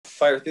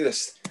fire through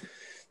this.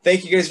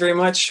 Thank you guys very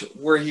much.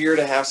 We're here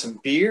to have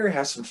some beer,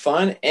 have some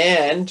fun,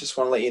 and just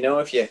want to let you know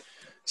if you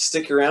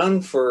stick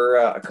around for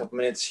a couple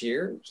minutes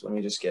here. So let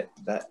me just get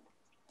that.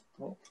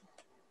 Oh,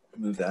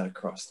 move that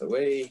across the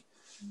way.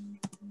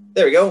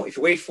 There we go. If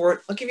you wait for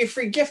it, I'll give you a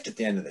free gift at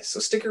the end of this. So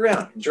stick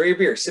around, enjoy your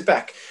beer, sit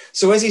back.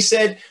 So as he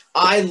said,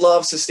 I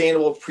love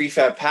sustainable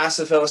prefab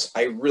passive house.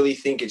 I really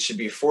think it should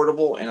be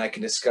affordable, and I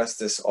can discuss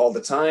this all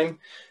the time.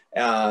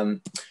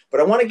 But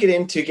I want to get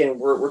into, again,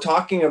 we're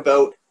talking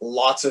about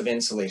lots of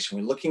insulation.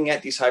 We're looking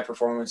at these high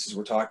performances.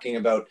 We're talking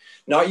about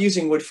not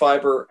using wood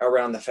fiber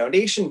around the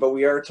foundation, but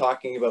we are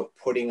talking about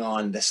putting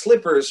on the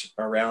slippers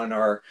around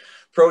our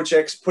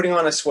projects, putting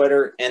on a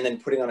sweater, and then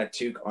putting on a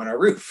toque on our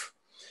roof.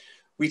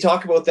 We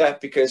talk about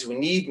that because we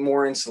need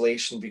more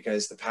insulation,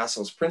 because the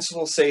Pascal's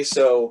principles say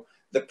so,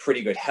 the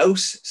Pretty Good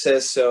House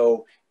says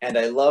so, and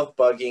I love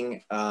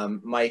bugging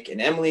Mike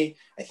and Emily.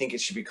 I think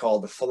it should be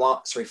called the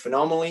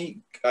Phenomenally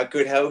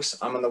Good House.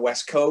 I'm on the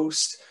West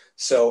Coast,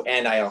 so,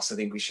 and I also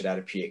think we should add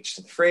a PH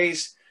to the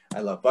phrase.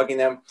 I love bugging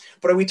them.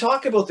 But we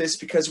talk about this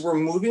because we're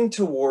moving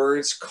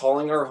towards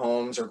calling our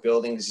homes or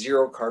buildings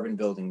zero carbon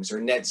buildings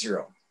or net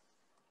zero.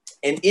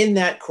 And in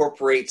that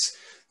incorporates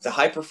the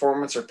high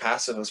performance or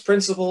passive house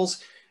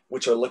principles,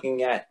 which are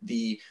looking at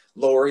the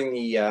lowering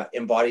the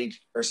embodied,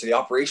 or so the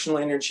operational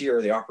energy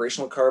or the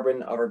operational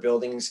carbon of our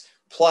buildings,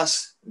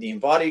 plus the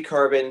embodied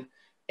carbon.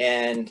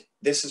 And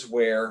this is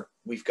where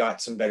we've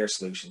got some better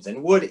solutions.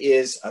 And wood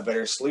is a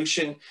better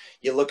solution.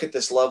 You look at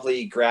this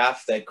lovely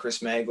graph that Chris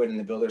Magwood and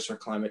the Builders for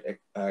Climate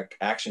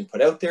Action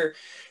put out there.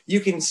 You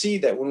can see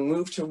that when we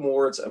move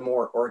towards a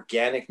more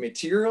organic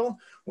material,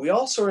 we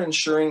also are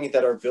ensuring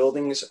that our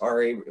buildings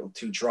are able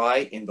to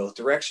dry in both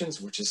directions,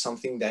 which is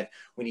something that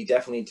we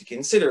definitely need to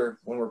consider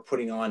when we're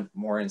putting on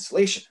more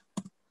insulation.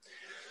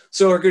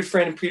 So our good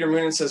friend Peter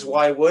Moonen says,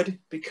 why wood?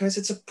 Because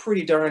it's a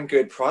pretty darn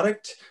good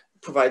product,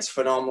 provides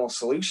phenomenal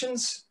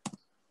solutions.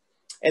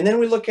 And then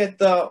we look at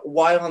the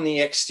why on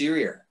the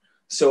exterior.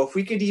 So if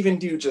we could even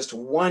do just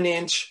 1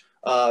 inch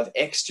of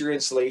exterior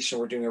insulation,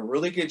 we're doing a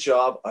really good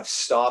job of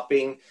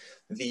stopping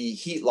the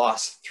heat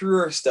loss through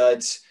our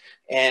studs.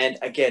 And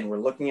again, we're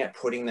looking at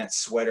putting that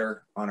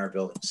sweater on our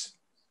buildings.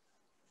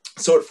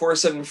 So at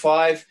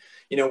 475,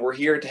 we're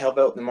here to help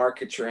out the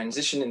market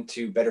transition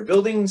into better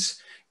buildings.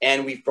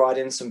 And we've brought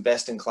in some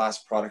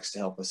best-in-class products to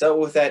help us out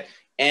with that.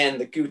 And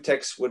the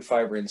Gutex wood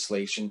fiber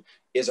insulation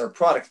is our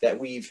product that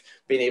we've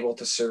been able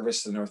to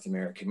service the North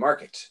American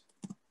market.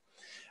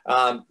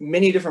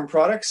 Many different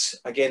products,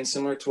 again,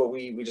 similar to what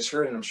we just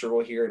heard, and I'm sure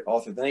we'll hear it all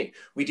through the night.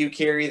 We do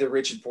carry the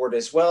rigid board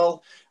as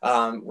well.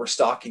 We're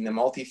stocking the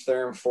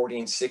multi-therm 40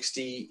 and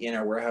 60 in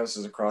our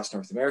warehouses across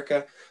North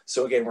America.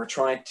 So again, we're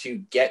trying to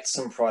get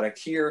some product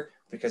here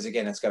because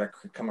again, it's got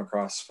to come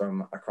across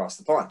from across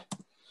the pond.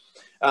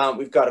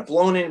 We've got a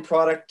blown-in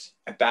product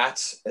at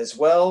bats as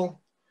well.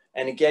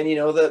 And again,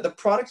 the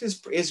product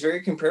is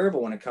very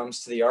comparable when it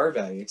comes to the R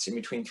value. It's in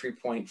between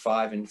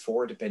 3.5 and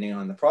 4, depending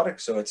on the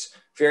product. So it's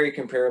very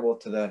comparable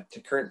to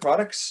current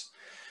products.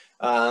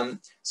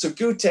 So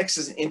Gutex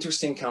is an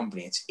interesting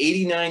company. It's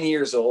 89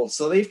 years old.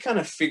 So they've kind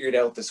of figured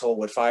out this whole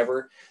wood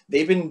fiber.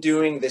 They've been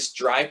doing this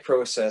dry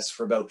process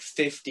for about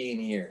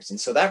 15 years. And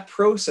so that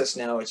process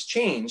now has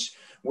changed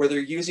where they're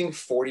using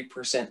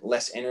 40%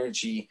 less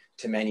energy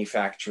to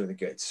manufacture the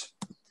goods.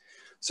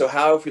 So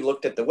how, if we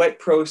looked at the wet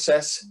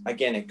process,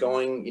 again,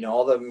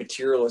 all the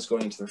material is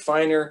going to the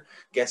refiner,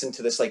 gets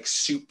into this like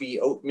soupy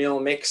oatmeal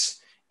mix,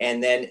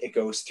 and then it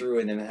goes through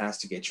and then it has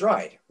to get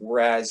dried.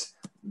 Whereas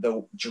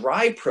the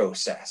dry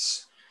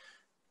process,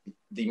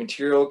 the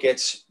material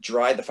gets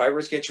dried, the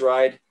fibers get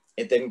dried,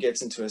 it then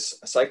gets into a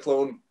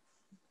cyclone,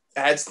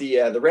 adds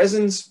the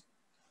resins,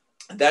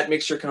 that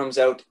mixture comes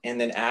out, and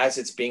then as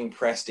it's being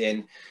pressed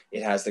in,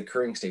 it has the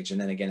curing stage,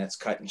 and then again, it's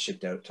cut and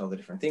shipped out to all the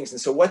different things.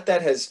 And so what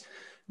that has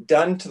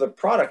done to the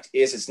product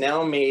is it's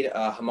now made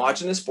a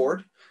homogeneous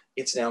board.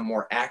 It's now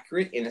more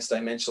accurate in its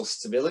dimensional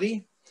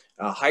stability,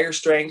 higher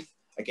strength,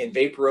 again,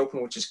 vapor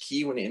open, which is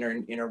key when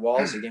in our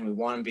walls. Again, we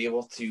want to be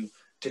able to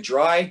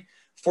dry,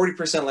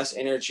 40% less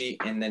energy,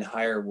 and then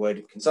higher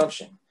wood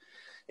consumption.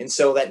 And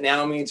so that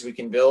now means we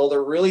can build a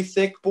really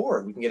thick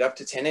board. We can get up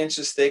to 10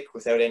 inches thick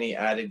without any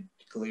added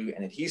glue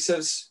and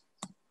adhesives.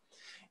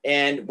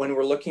 And when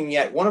we're looking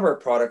at one of our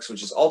products,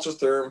 which is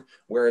Ultratherm,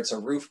 where it's a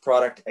roof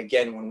product,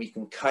 again, when we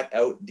can cut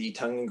out the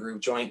tongue and groove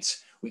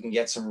joints, we can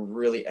get some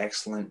really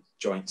excellent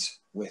joints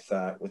with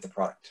the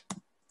product.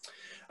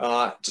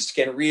 Just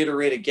again,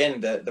 reiterate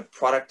again, the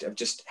product of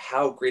just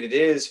how great it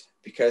is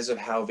because of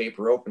how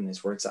vapor open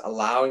is, where it's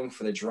allowing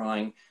for the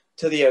drying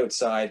to the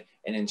outside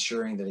and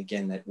ensuring that,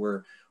 again, that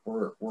we're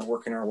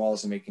working our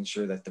walls and making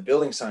sure that the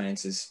building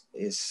science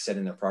is set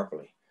in there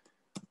properly.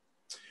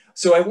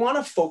 So I want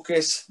to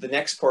focus the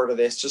next part of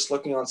this just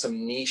looking on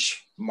some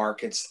niche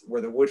markets where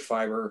the wood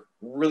fiber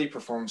really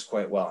performs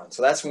quite well. And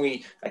so that's when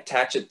we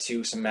attach it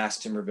to some mass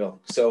timber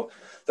buildings. So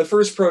the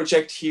first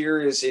project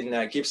here is in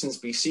Gibsons,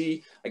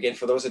 BC. Again,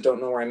 for those that don't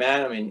know where I'm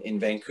at, I'm in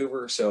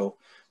Vancouver, so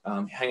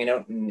hanging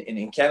out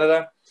in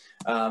Canada.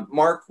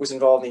 Mark was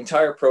involved in the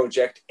entire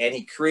project, and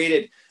he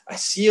created a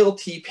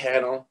CLT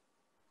panel.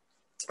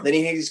 Then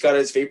he's got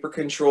his vapor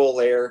control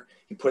layer.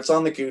 He puts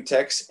on the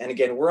Gutex. And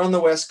again, we're on the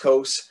West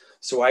Coast,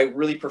 so I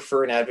really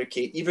prefer and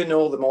advocate, even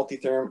though the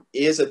multi-therm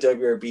is a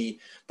WRB,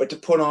 but to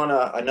put on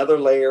another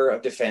layer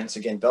of defense,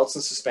 again, belts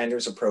and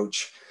suspenders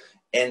approach,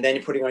 and then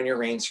you're putting on your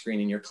rain screen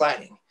and your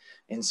cladding.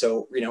 And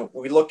so, you know,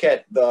 we look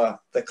at the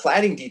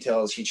cladding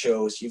details he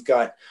chose. You've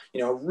got,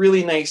 you know,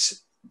 really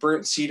nice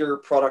burnt cedar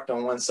product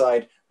on one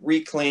side,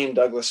 reclaimed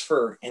Douglas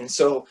fir. And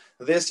so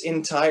this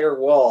entire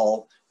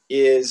wall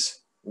is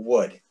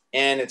wood,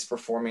 and it's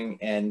performing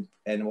and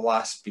will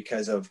last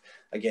because of,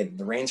 again,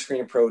 the rain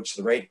screen approach,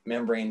 the right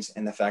membranes,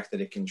 and the fact that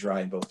it can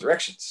dry in both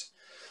directions.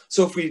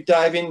 So if we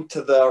dive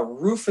into the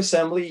roof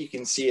assembly, you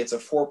can see it's a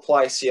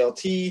 4-ply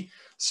CLT,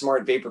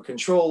 smart vapor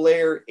control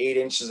layer, 8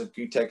 inches of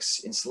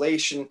Gutex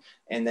insulation,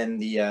 and then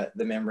the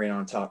membrane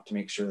on top to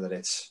make sure that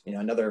it's, you know,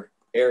 another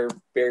air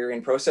barrier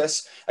in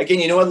process. Again,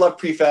 you know I love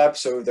prefab,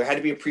 so there had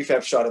to be a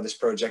prefab shot of this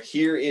project.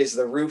 Here is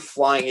the roof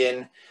flying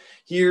in.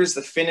 Here's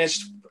the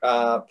finished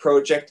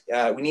project.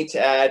 We need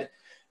to add,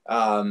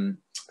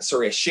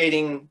 a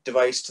shading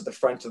device to the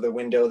front of the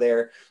window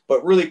there,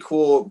 but really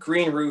cool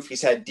green roof.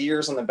 He's had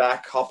deers on the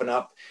back hopping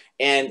up,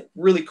 and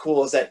really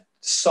cool is that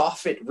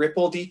soffit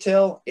ripple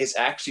detail is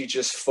actually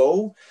just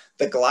faux.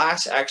 The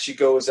glass actually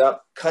goes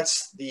up,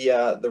 cuts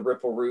the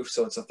ripple roof,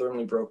 so it's a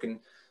thermally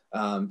broken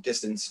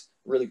distance.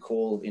 Really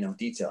cool, you know,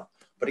 detail.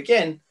 But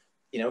again,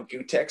 you know,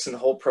 Gutex and the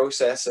whole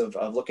process of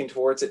looking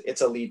towards it,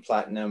 it's a LEED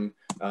Platinum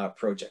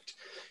project.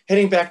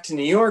 Heading back to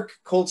New York,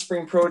 Cold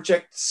Spring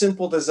project,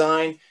 simple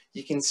design.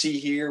 You can see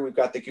here we've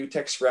got the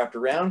Gutex wrapped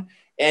around.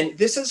 And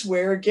this is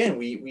where, again,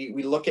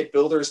 we look at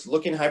builders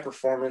looking high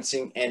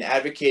performancing and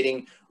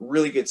advocating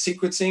really good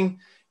sequencing.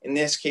 In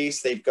this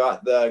case, they've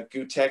got the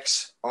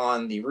Gutex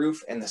on the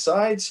roof and the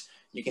sides.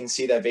 You can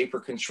see that vapor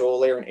control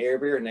layer and air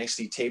barrier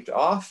nicely taped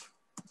off.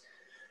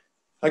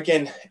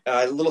 Again,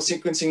 a little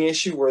sequencing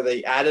issue where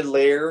the added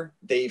layer,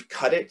 they've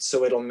cut it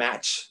so it'll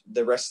match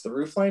the rest of the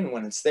roof line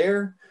when it's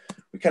there.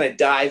 We kind of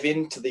dive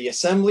into the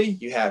assembly.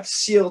 You have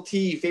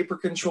CLT, vapor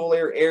control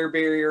layer, air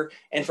barrier,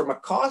 and from a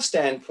cost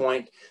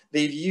standpoint,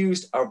 they've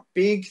used a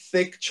big,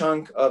 thick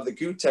chunk of the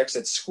Gutex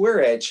that's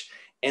square edge,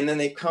 and then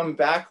they come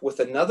back with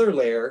another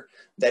layer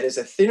that is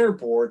a thinner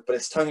board, but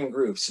it's tongue and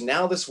groove. So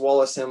now this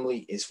wall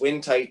assembly is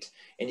wind tight,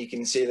 and you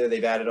can see that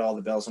they've added all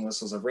the bells and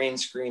whistles of rain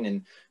screen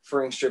and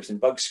furring strips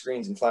and bug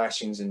screens and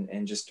flashings,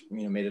 and just,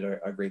 you know, made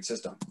it a great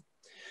system.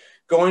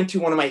 Going to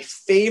one of my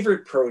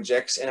favorite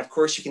projects, and of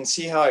course you can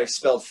see how I've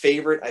spelled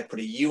favorite. I put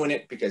a U in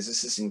it because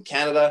this is in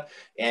Canada,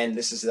 and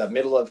this is the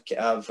middle of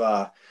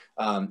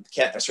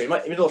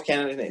middle of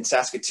Canada in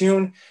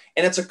Saskatoon,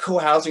 and it's a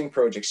co-housing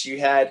project. So you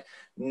had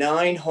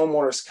 9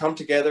 homeowners come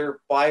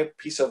together, buy a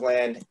piece of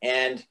land,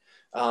 and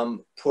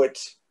put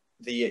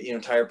the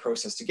entire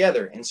process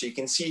together. And so you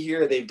can see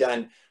here they've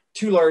done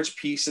 2 large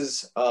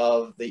pieces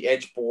of the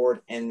edge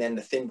board, and then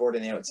the thin board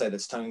on the outside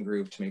that's tongue and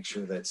groove to make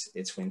sure that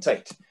it's wind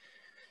tight.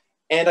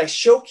 And I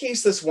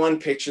showcase this one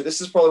picture.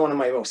 This is probably one of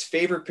my most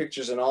favorite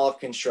pictures in all of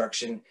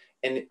construction.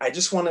 And I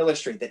just want to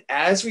illustrate that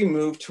as we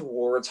move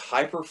towards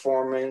high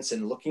performance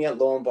and looking at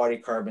low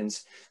embodied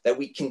carbons, that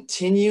we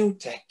continue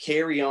to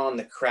carry on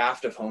the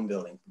craft of home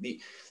building.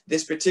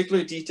 This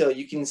particular detail,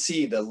 you can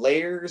see the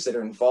layers that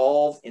are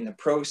involved in the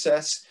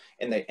process,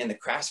 and the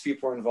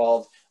craftspeople are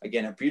involved.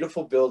 Again, a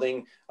beautiful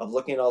building of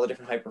looking at all the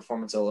different high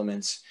performance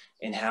elements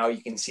and how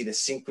you can see the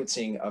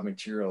sequencing of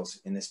materials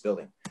in this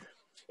building.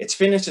 It's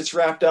finished, it's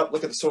wrapped up.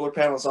 Look at the solar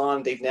panels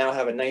on. They now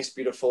have a nice,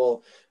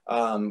 beautiful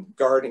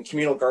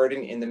communal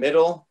garden in the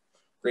middle.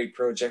 Great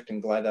project,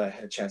 and glad that I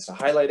had a chance to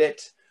highlight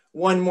it.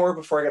 One more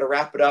before I got to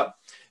wrap it up.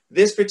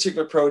 This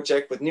particular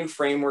project with new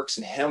frameworks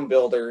and hem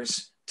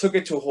builders took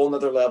it to a whole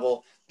nother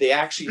level. They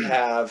actually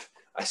have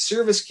a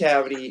service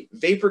cavity,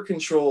 vapor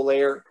control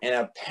layer, and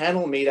a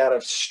panel made out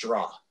of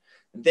straw.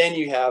 Then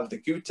you have the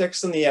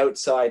Gutex on the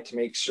outside to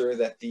make sure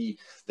that the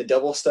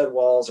double stud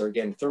walls are,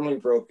 again, thermally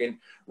broken,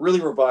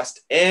 really robust,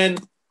 and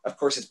of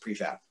course it's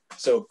prefab.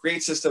 So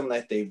great system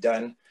that they've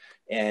done,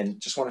 and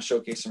just want to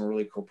showcase some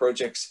really cool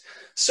projects.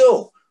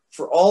 So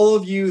for all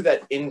of you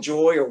that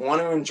enjoy or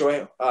want to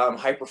enjoy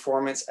high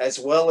performance as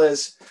well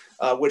as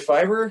wood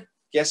fiber,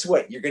 guess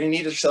what? You're going to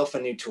need yourself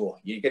a new tool.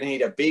 You're going to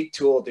need a big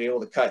tool to be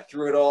able to cut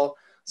through it all.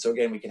 So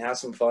again, we can have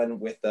some fun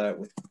with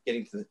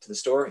getting to the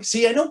store.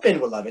 See, I know Ben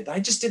would love it. I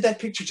just did that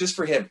picture just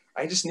for him.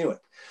 I just knew it.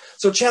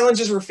 So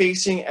challenges we're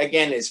facing,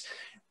 again, is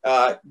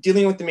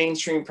dealing with the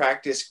mainstream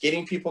practice,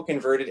 getting people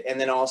converted, and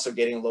then also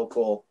getting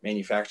local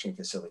manufacturing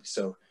facilities.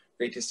 So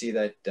great to see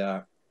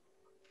that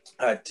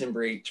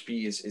Timber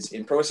HP is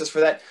in process for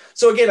that.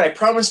 So again, I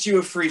promised you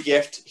a free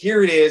gift.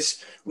 Here it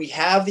is. We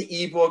have the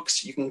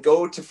ebooks. You can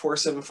go to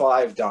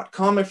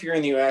 475.com if you're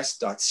in the US,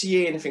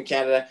 .ca and if in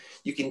Canada.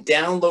 You can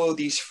download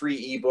these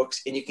free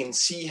ebooks, and you can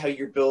see how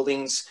your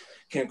buildings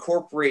can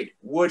incorporate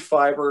wood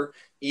fiber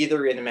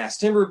either in a mass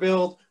timber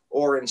build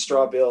or in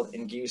straw build,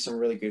 and give you some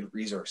really good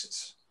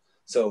resources.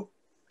 So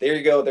there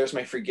you go. There's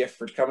my free gift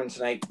for coming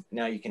tonight.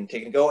 Now you can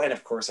take it and go. And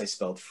of course, I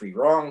spelled free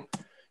wrong.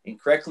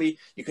 incorrectly.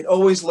 You can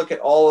always look at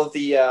all of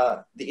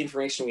the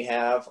information we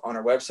have on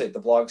our website. The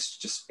blog's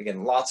just,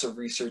 again, lots of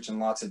research and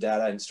lots of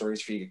data and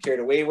stories for you to get carried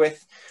away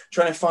with.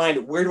 Trying to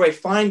find, where do I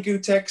find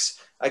Gutex?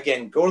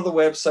 Again, go to the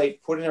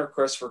website, put in a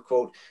request for a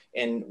quote,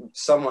 and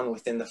someone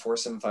within the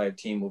 475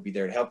 team will be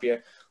there to help you.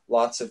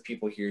 Lots of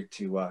people here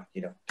to,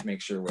 to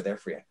make sure we're there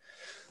for you.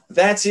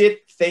 That's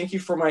it. Thank you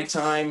for my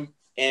time,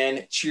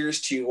 and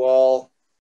cheers to you all.